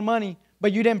you need more money,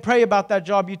 but you didn't pray about that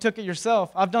job. You took it yourself.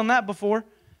 I've done that before.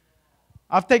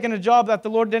 I've taken a job that the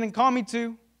Lord didn't call me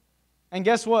to, and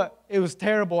guess what? It was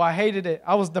terrible. I hated it.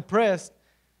 I was depressed,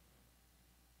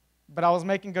 but I was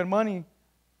making good money.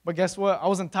 But guess what? I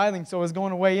wasn't tithing, so it was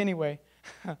going away anyway.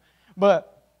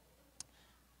 But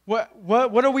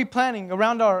what are we planting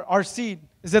around our seed?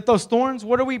 Is it those thorns?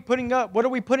 What are we putting up? What are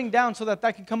we putting down so that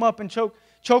can come up and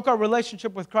choke our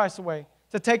relationship with Christ away?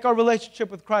 To take our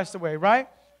relationship with Christ away, right?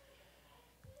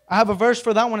 I have a verse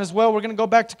for that one as well. We're going to go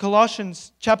back to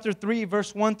Colossians chapter 3,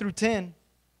 verse 1 through 10.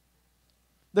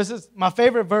 This is my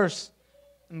favorite verse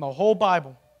in the whole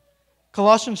Bible.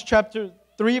 Colossians chapter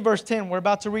 3, verse 10. We're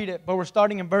about to read it, but we're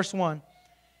starting in verse 1.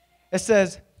 It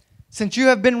says, "Since you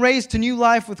have been raised to new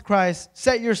life with Christ,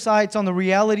 set your sights on the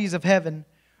realities of heaven,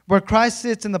 where Christ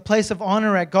sits in the place of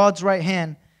honor at God's right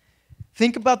hand.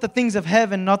 Think about the things of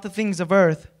heaven, not the things of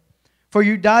earth. For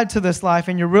you died to this life,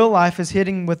 and your real life is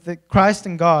hidden with Christ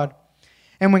and God.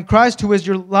 And when Christ, who is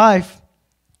your life,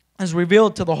 is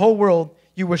revealed to the whole world,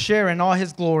 you will share in all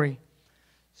His glory.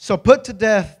 So put to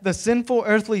death the sinful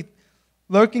earthly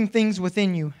lurking things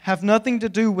within you. Have nothing to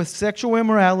do with sexual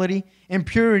immorality,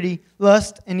 impurity,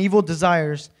 lust, and evil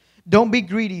desires. Don't be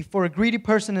greedy, for a greedy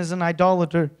person is an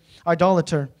idolater,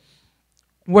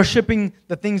 worshiping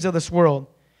the things of this world.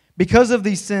 Because of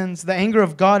these sins, the anger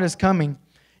of God is coming.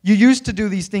 You used to do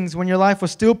these things when your life was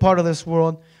still part of this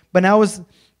world, but now is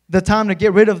the time to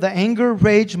get rid of the anger,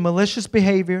 rage, malicious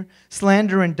behavior,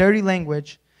 slander, and dirty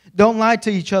language. Don't lie to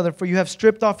each other, for you have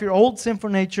stripped off your old sinful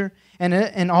nature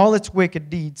and all its wicked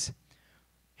deeds."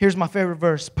 Here's my favorite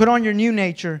verse. "Put on your new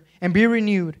nature and be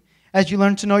renewed as you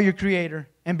learn to know your Creator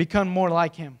and become more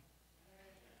like Him."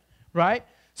 Right?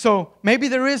 So maybe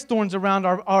there is thorns around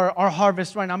our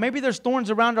harvest right now. Maybe there's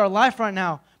thorns around our life right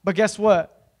now. But guess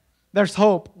what? There's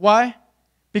hope. Why?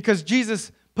 Because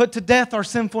Jesus put to death our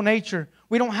sinful nature.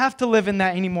 We don't have to live in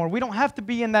that anymore. We don't have to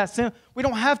be in that sin. We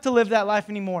don't have to live that life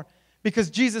anymore because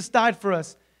Jesus died for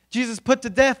us. Jesus put to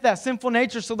death that sinful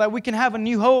nature so that we can have a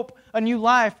new hope, a new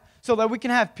life, so that we can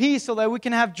have peace, so that we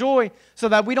can have joy, so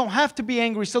that we don't have to be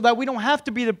angry, so that we don't have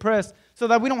to be depressed, so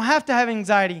that we don't have to have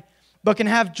anxiety, but can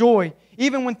have joy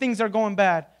even when things are going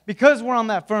bad because we're on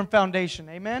that firm foundation.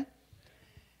 Amen?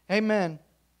 Amen.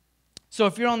 So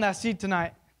if you're on that seed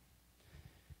tonight,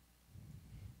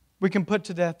 we can put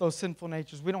to death those sinful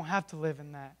natures. We don't have to live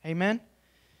in that. Amen?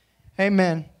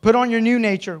 Amen. Put on your new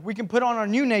nature. We can put on our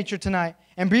new nature tonight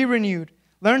and be renewed.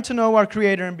 Learn to know our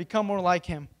Creator and become more like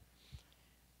Him.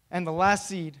 And the last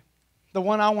seed, the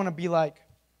one I want to be like,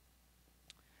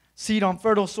 seed on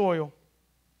fertile soil.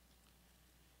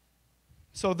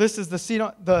 So this is the seed.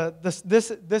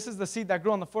 This is the seed that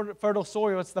grew on the fertile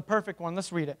soil. It's the perfect one.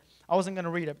 Let's read it. I wasn't going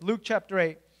to read it. Luke chapter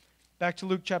 8. Back to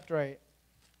Luke chapter 8.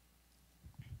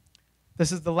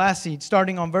 This is the last seed,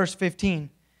 starting on verse 15.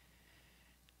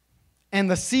 "And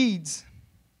the seeds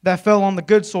that fell on the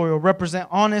good soil represent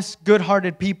honest,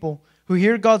 good-hearted people who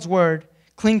hear God's word,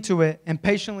 cling to it, and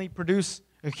patiently produce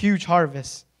a huge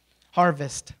harvest.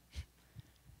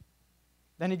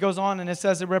 Then he goes on and it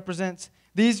says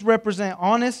these represent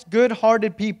honest,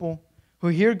 good-hearted people who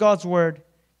hear God's word,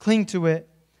 cling to it,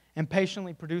 and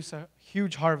patiently produce a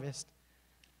huge harvest.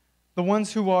 The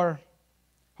ones who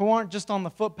aren't just on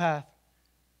the footpath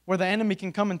where the enemy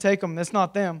can come and take them. It's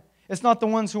not them. It's not the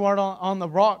ones who are on the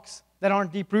rocks that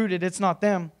aren't deep-rooted. It's not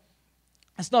them.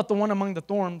 It's not the one among the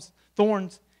thorns.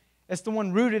 It's the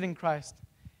one rooted in Christ.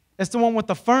 It's the one with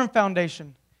the firm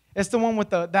foundation. It's the one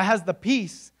that has the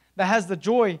peace, that has the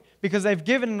joy, because they've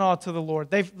given it all to the Lord.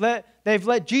 They've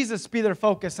let Jesus be their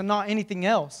focus and not anything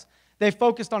else. They've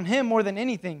focused on Him more than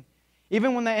anything.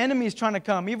 Even when the enemy is trying to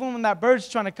come, even when that bird's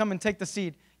trying to come and take the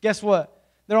seed, guess what?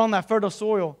 They're on that fertile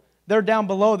soil. They're down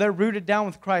below. They're rooted down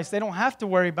with Christ. They don't have to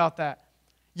worry about that.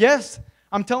 Yes,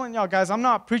 I'm telling y'all, guys, I'm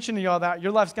not preaching to y'all that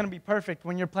your life's going to be perfect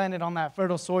when you're planted on that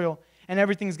fertile soil and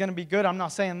everything's going to be good. I'm not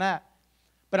saying that.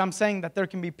 But I'm saying that there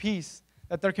can be peace,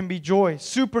 that there can be joy,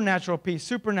 supernatural peace,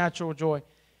 supernatural joy.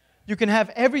 You can have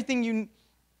everything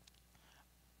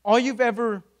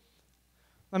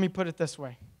let me put it this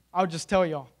way. I'll just tell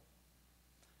y'all.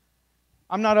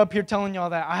 I'm not up here telling y'all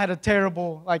that I had a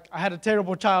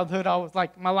terrible childhood.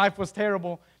 My life was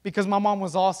terrible because my mom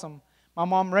was awesome. My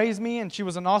mom raised me and she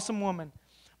was an awesome woman.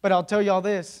 But I'll tell y'all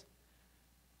this.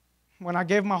 when I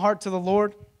gave my heart to the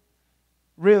Lord,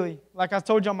 really, like I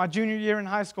told y'all, my junior year in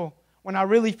high school, when I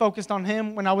really focused on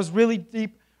Him, when I was really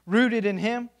deep rooted in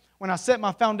Him, when I set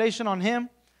my foundation on Him,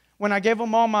 when I gave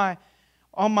Him all my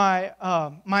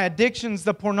addictions,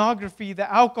 the pornography,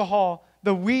 the alcohol,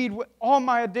 the weed, all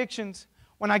my addictions,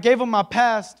 when I gave Him my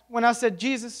past, when I said,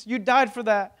 Jesus, you died for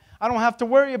that. I don't have to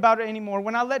worry about it anymore.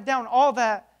 When I let down all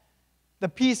that, the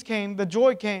peace came, the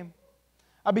joy came.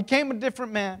 I became a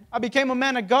different man. I became a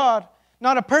man of God,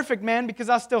 not a perfect man because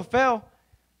I still fail.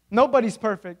 Nobody's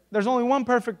perfect. There's only one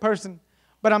perfect person.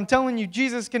 But I'm telling you,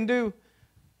 Jesus can do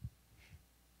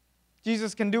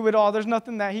it all. There's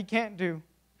nothing that He can't do.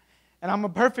 And I'm a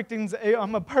perfect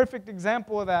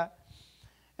example of that.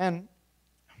 And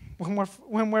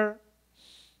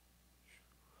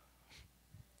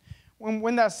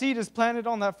when that seed is planted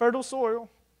on that fertile soil,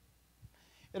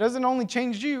 it doesn't only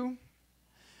change you,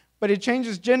 but it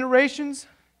changes generations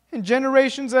and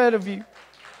generations ahead of you.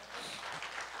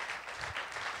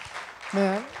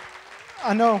 Man,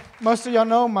 I know, most of y'all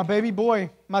know my baby boy,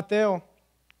 Mateo.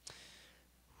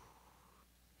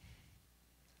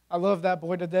 I love that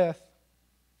boy to death.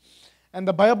 And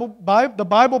the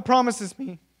Bible promises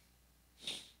me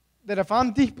that if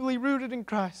I'm deeply rooted in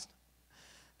Christ,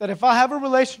 that if I have a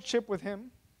relationship with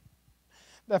Him,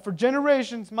 that for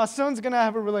generations, my son's going to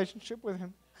have a relationship with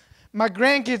Him. My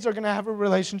grandkids are going to have a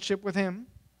relationship with Him.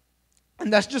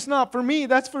 And that's just not for me.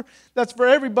 That's for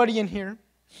everybody in here.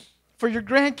 For your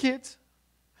grandkids,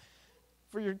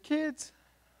 for your kids,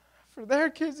 for their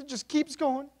kids. It just keeps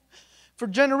going. For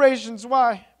generations.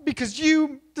 Why? Because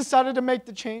you decided to make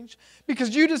the change.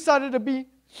 Because you decided to be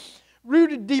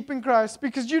rooted deep in Christ.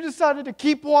 Because you decided to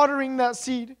keep watering that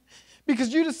seed.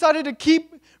 Because you decided to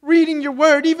keep reading your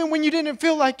word even when you didn't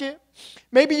feel like it.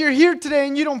 Maybe you're here today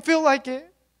and you don't feel like it.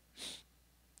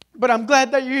 But I'm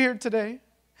glad that you're here today.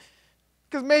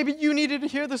 Because maybe you needed to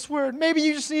hear this word. Maybe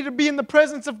you just need to be in the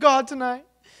presence of God tonight.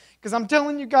 Because I'm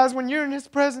telling you guys, when you're in His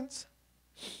presence,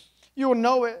 you will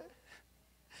know it.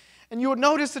 And you will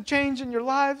notice a change in your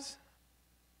lives.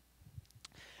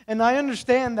 And I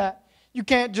understand that you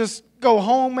can't just go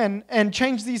home and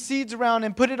change these seeds around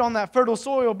and put it on that fertile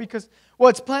soil, because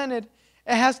what's planted,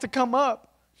 it has to come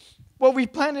up. What we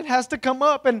planted has to come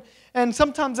up. And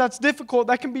sometimes that's difficult.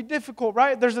 That can be difficult,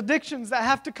 right? There's addictions that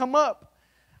have to come up.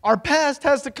 Our past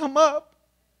has to come up.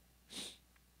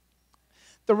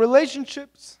 The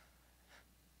relationships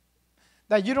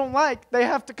that you don't like, they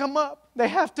have to come up. They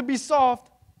have to be solved.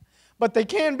 But they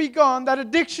can be gone. That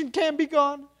addiction can be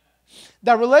gone.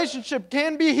 That relationship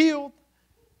can be healed.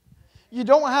 You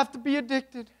don't have to be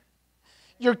addicted.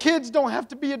 Your kids don't have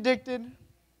to be addicted.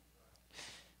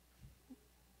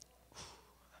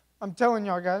 I'm telling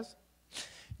y'all, guys,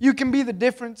 you can be the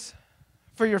difference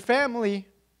for your family.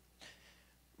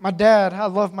 My dad, I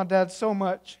love my dad so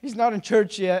much. He's not in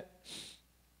church yet.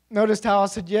 Noticed how I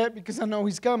said yet? Because I know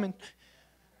he's coming.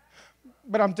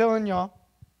 But I'm telling y'all,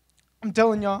 I'm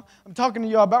talking to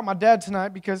y'all about my dad tonight,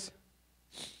 because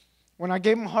when I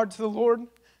gave my heart to the Lord,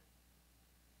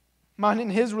 mine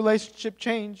and his relationship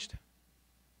changed.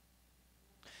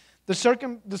 The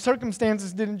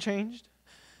circumstances didn't change.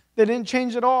 They didn't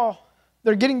change at all.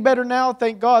 They're getting better now,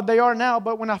 thank God. They are now.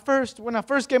 But when I first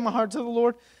gave my heart to the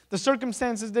Lord, the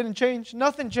circumstances didn't change.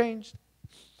 Nothing changed.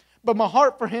 But my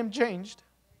heart for Him changed.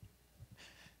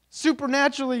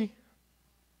 Supernaturally.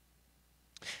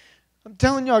 I'm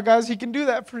telling y'all, guys, He can do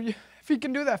that for you. If He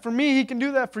can do that for me, He can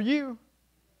do that for you.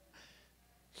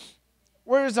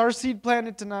 Where is our seed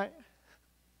planted tonight?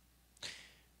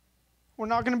 We're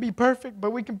not going to be perfect,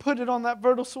 but we can put it on that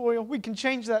fertile soil. We can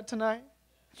change that tonight.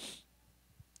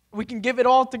 We can give it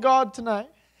all to God tonight.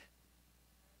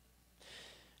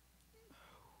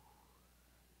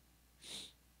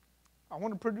 I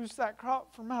want to produce that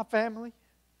crop for my family,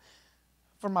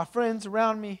 for my friends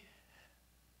around me.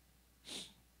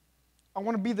 I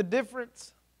want to be the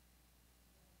difference.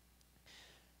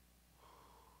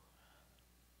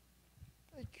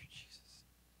 Thank you, Jesus.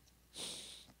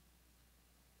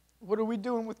 What are we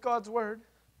doing with God's Word?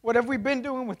 What have we been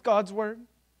doing with God's Word?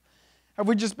 Have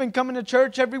we just been coming to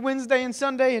church every Wednesday and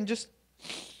Sunday and just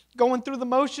going through the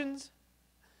motions?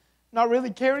 Not really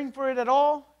caring for it at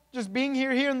all? Just being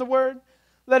here, hearing the Word,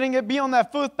 letting it be on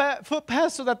that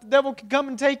footpath so that the devil can come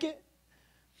and take it?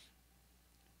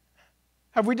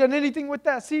 Have we done anything with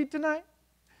that seed tonight?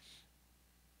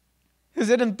 Is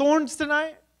it in thorns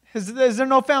tonight? Is there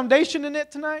no foundation in it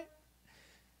tonight?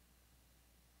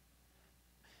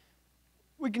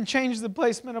 We can change the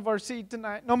placement of our seed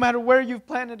tonight, no matter where you've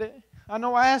planted it. I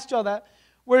know I asked y'all that.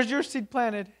 Where's your seed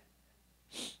planted?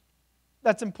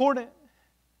 That's important.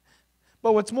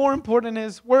 But what's more important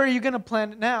is, where are you going to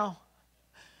plant it now?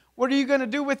 What are you going to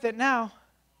do with it now?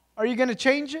 Are you going to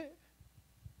change it?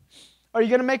 Are you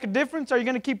going to make a difference? Are you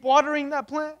going to keep watering that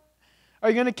plant? Are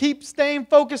you going to keep staying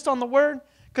focused on the Word?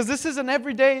 Because this is an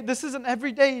everyday decision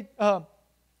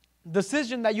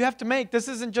that you have to make. This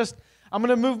isn't just, I'm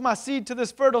going to move my seed to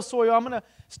this fertile soil. I'm going to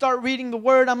start reading the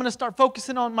Word. I'm going to start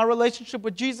focusing on my relationship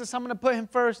with Jesus. I'm going to put Him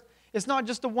first. It's not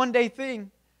just a one-day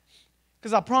thing.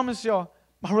 Because I promise y'all,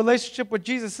 my relationship with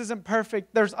Jesus isn't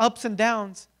perfect. There's ups and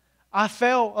downs. I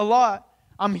fail a lot.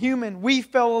 I'm human. We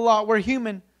fail a lot. We're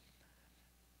human.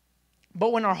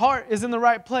 But when our heart is in the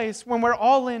right place, when we're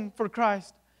all in for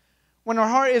Christ, when our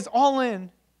heart is all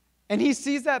in, and He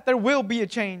sees that, there will be a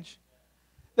change.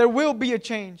 There will be a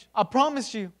change. I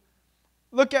promise you.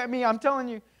 Look at me. I'm telling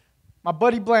you. My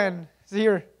buddy Bland is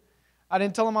here. I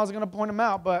didn't tell him I was going to point him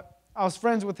out, but I was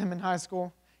friends with him in high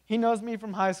school. He knows me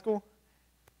from high school.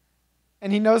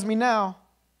 And he knows me now.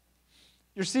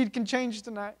 Your seed can change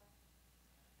tonight.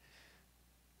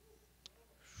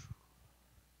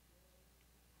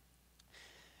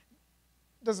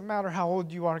 Doesn't matter how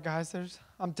old you are, guys.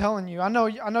 I'm telling you. I know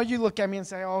you look at me and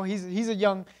say, "Oh, he's a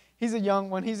young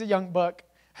one. He's a young buck."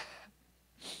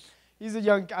 He's a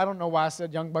young. I don't know why I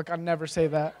said young buck. I never say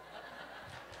that.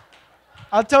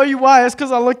 I'll tell you why. It's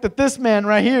because I looked at this man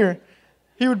right here.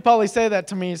 He would probably say that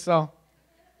to me. So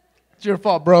it's your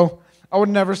fault, bro. I would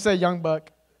never say young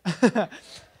buck.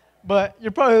 But you're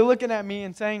probably looking at me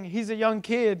and saying he's a young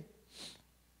kid.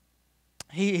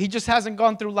 He just hasn't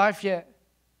gone through life yet.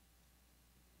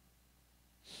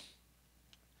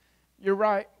 You're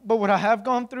right. But what I have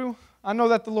gone through, I know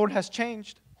that the Lord has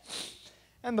changed.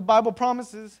 And the Bible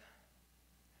promises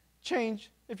change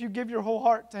if you give your whole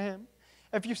heart to Him.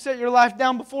 If you set your life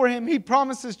down before Him, He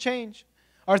promises change.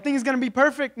 Are things going to be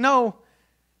perfect? No.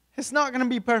 It's not going to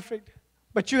be perfect.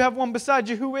 But you have one beside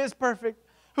you who is perfect,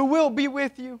 who will be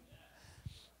with you.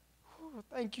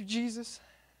 Thank you, Jesus.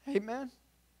 Amen.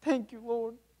 Thank you,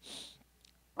 Lord.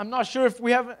 I'm not sure if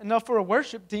we have enough for a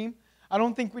worship team. I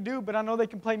don't think we do, but I know they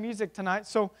can play music tonight.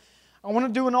 So I want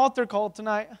to do an altar call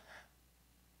tonight.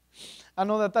 I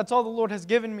know that that's all the Lord has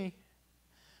given me.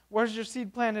 Where's your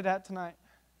seed planted at tonight?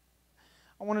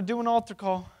 I want to do an altar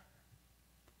call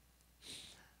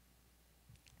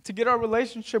to get our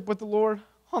relationship with the Lord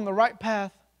on the right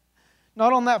path,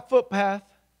 not on that footpath,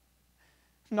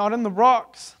 not in the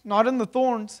rocks, not in the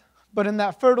thorns, but in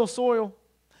that fertile soil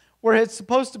where it's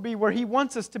supposed to be, where He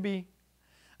wants us to be.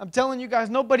 I'm telling you guys,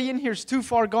 nobody in here is too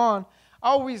far gone.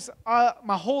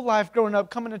 My whole life growing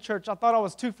up, coming to church, I thought I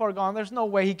was too far gone. There's no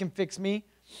way He can fix me.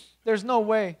 There's no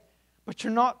way. But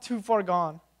you're not too far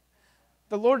gone.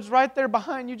 The Lord's right there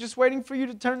behind you, just waiting for you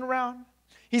to turn around.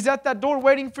 He's at that door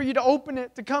waiting for you to open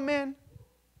it, to come in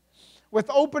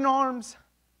with open arms.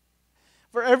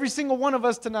 For every single one of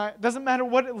us tonight, doesn't matter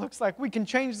what it looks like, we can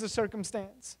change the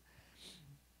circumstance.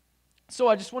 So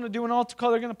I just want to do an altar call.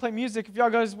 They're going to play music. If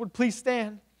y'all guys would please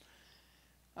stand.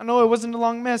 I know it wasn't a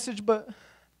long message, but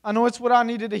I know it's what I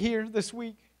needed to hear this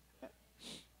week.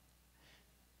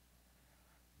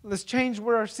 Let's change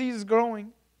where our seed is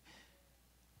growing.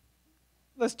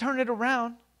 Let's turn it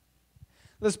around.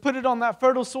 Let's put it on that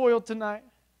fertile soil tonight.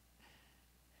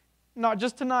 Not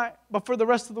just tonight, but for the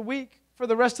rest of the week, for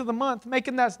the rest of the month,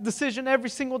 making that decision every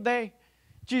single day.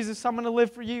 Jesus, I'm going to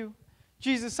live for You.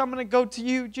 Jesus, I'm going to go to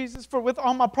You. Jesus, for with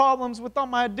all my problems, with all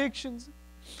my addictions,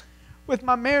 with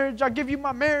my marriage, I give You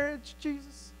my marriage,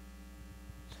 Jesus.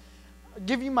 I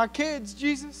give You my kids,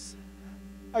 Jesus.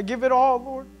 I give it all,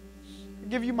 Lord. I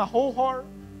give You my whole heart.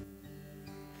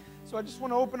 So I just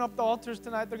want to open up the altars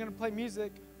tonight. They're going to play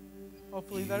music.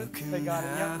 Hopefully they got it.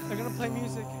 Yeah, they're going to play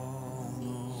music.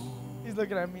 He's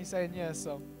looking at me saying yes,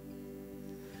 so.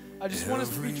 I just want us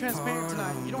to be transparent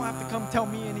tonight. You don't have to come tell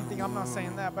me anything. I'm not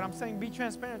saying that, but I'm saying be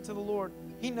transparent to the Lord.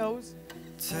 He knows.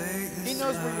 He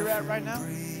knows where you're at right now.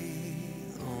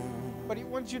 But He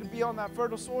wants you to be on that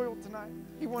fertile soil tonight.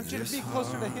 He wants you to be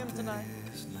closer to Him tonight.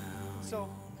 So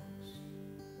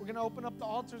we're going to open up the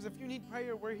altars. If you need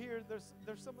prayer, we're here.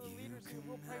 There's some of the leaders here.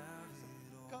 We'll pray for you.